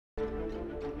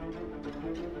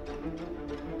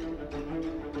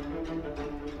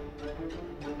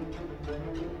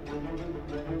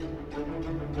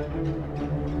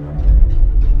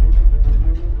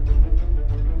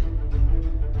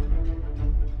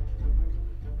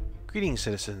Greetings,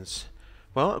 citizens.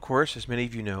 Well, of course, as many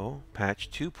of you know, patch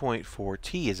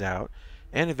 2.4T is out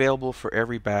and available for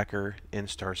every backer in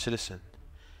Star Citizen.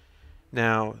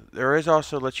 Now, there is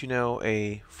also, to let you know,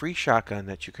 a free shotgun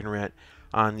that you can rent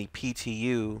on the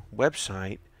PTU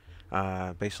website.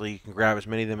 Basically, you can grab as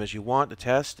many of them as you want to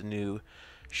test a new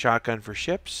shotgun for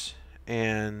ships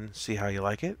and see how you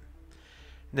like it.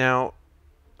 Now,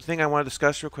 the thing I want to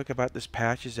discuss real quick about this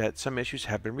patch is that some issues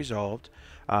have been resolved.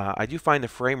 I do find the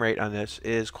frame rate on this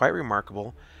is quite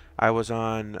remarkable. I was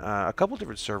on a couple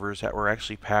different servers that were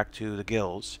actually packed to the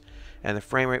gills, and the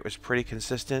frame rate was pretty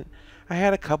consistent. I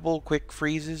had a couple quick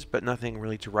freezes, but nothing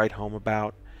really to write home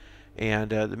about.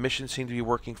 And the mission seemed to be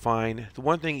working fine. The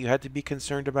one thing you had to be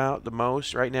concerned about the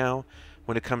most right now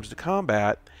when it comes to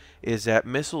combat is that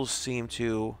missiles seem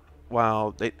to,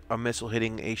 while a missile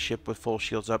hitting a ship with full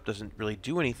shields up doesn't really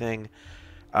do anything,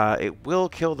 it will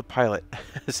kill the pilot.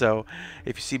 So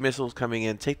if you see missiles coming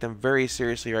in, take them very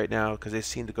seriously right now because they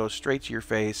seem to go straight to your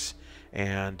face,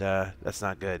 and that's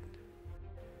not good.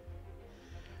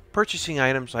 Purchasing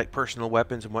items like personal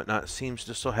weapons and whatnot seems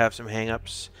to still have some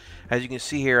hang-ups. As you can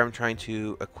see here, I'm trying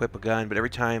to equip a gun, but every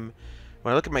time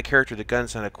when I look at my character, the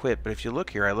gun's not equipped. But if you look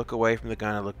here, I look away from the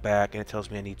gun, I look back, and it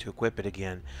tells me I need to equip it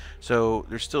again. So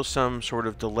there's still some sort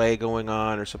of delay going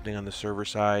on or something on the server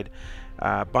side.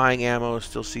 Buying ammo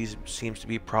still seems to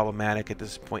be problematic at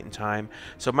this point in time.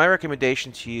 So my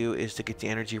recommendation to you is to get the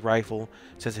energy rifle,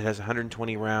 since it has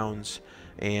 120 rounds,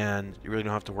 and you really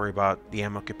don't have to worry about the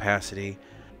ammo capacity.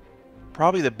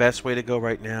 Probably the best way to go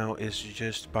right now is to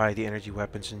just buy the energy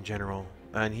weapons in general.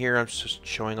 And here I'm just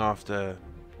showing off the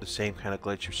same kind of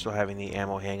glitch. You're still having the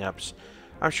ammo hang-ups.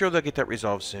 I'm sure they'll get that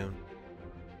resolved soon.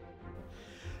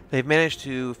 They've managed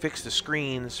to fix the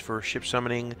screens for ship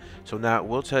summoning, so now it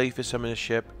will tell you if you summon a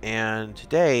ship. And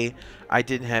today, I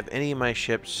didn't have any of my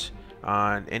ships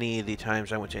on any of the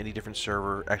times I went to any different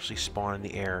server actually spawn in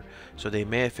the air. So they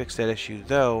may have fixed that issue,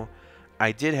 though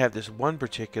I did have this one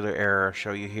particular error I'll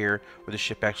show you here where the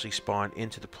ship actually spawned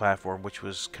into the platform, which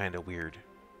was kind of weird.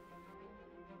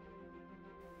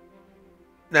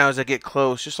 Now as I get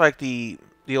close, just like the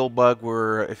old bug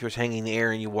where if it was hanging in the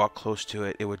air and you walk close to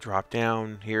it, it would drop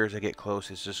down. Here as I get close,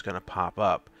 it's just going to pop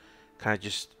up. Kind of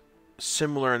just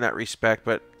similar in that respect,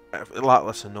 but a lot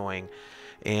less annoying.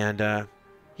 And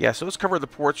yeah, so let's cover the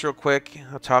ports real quick.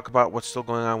 I'll talk about what's still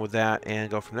going on with that and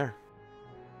go from there.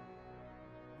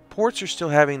 Ports are still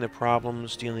having the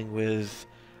problems dealing with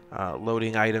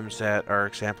loading items that are,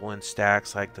 example, in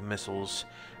stacks like the missiles,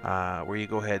 where you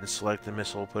go ahead and select the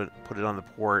missile, put it on the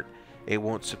port. It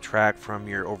won't subtract from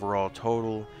your overall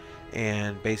total,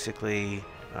 and basically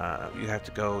you have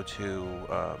to go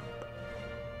to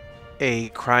a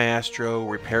Cryastro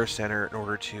repair center in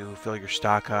order to fill your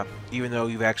stock up, even though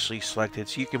you've actually selected.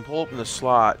 So you can pull open the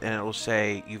slot and it will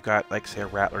say you've got, like, say, a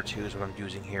Rattler 2 is what I'm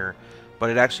using here,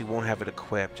 but it actually won't have it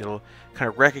equipped. It'll kind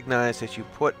of recognize that you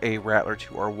put a Rattler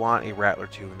 2 or want a Rattler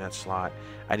 2 in that slot,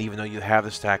 and even though you have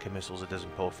the stack of missiles, it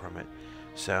doesn't pull from it.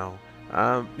 So,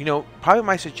 you know, probably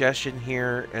my suggestion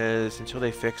here is, until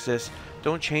they fix this,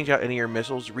 don't change out any of your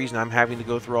missiles. The reason I'm having to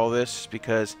go through all this is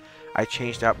because I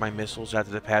changed out my missiles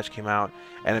after the patch came out,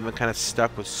 and I've been kind of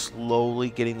stuck with slowly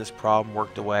getting this problem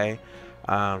worked away,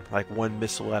 like one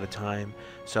missile at a time.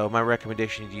 So my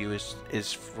recommendation to you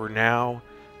is for now,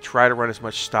 try to run as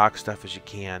much stock stuff as you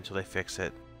can until they fix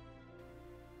it.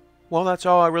 Well, that's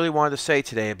all I really wanted to say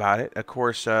today about it. Of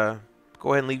course, go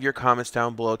ahead and leave your comments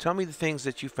down below. Tell me the things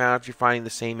that you found, if you're finding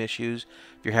the same issues,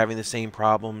 if you're having the same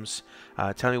problems.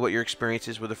 Tell me what your experience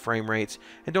is with the frame rates.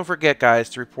 And don't forget, guys,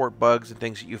 to report bugs and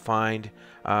things that you find.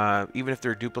 Even if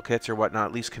they're duplicates or whatnot,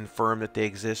 at least confirm that they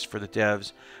exist for the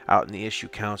devs out in the issue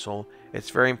council.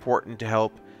 It's very important to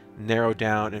help narrow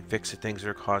down and fix the things that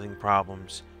are causing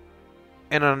problems.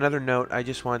 And on another note, I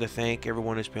just wanted to thank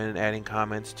everyone who's been adding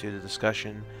comments to the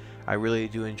discussion. I really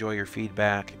do enjoy your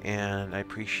feedback, and I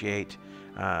appreciate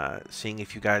seeing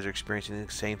if you guys are experiencing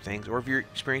the same things, or if your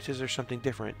experiences are something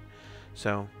different.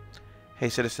 So, hey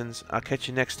citizens, I'll catch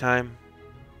you next time.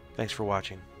 Thanks for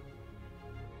watching.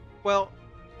 Well,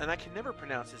 and I can never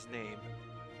pronounce his name.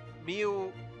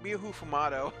 Miyohu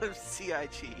Fumato,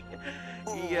 CIG.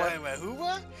 Wait, who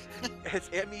what? It's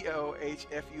Meohfumado.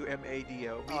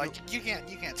 Oh, you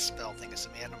can't spell things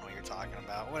to me. I don't know what you're talking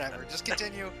about. Whatever, just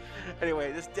continue.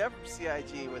 Anyway, this dev from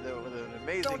CIG with an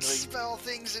amazing. Don't spell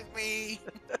things at me.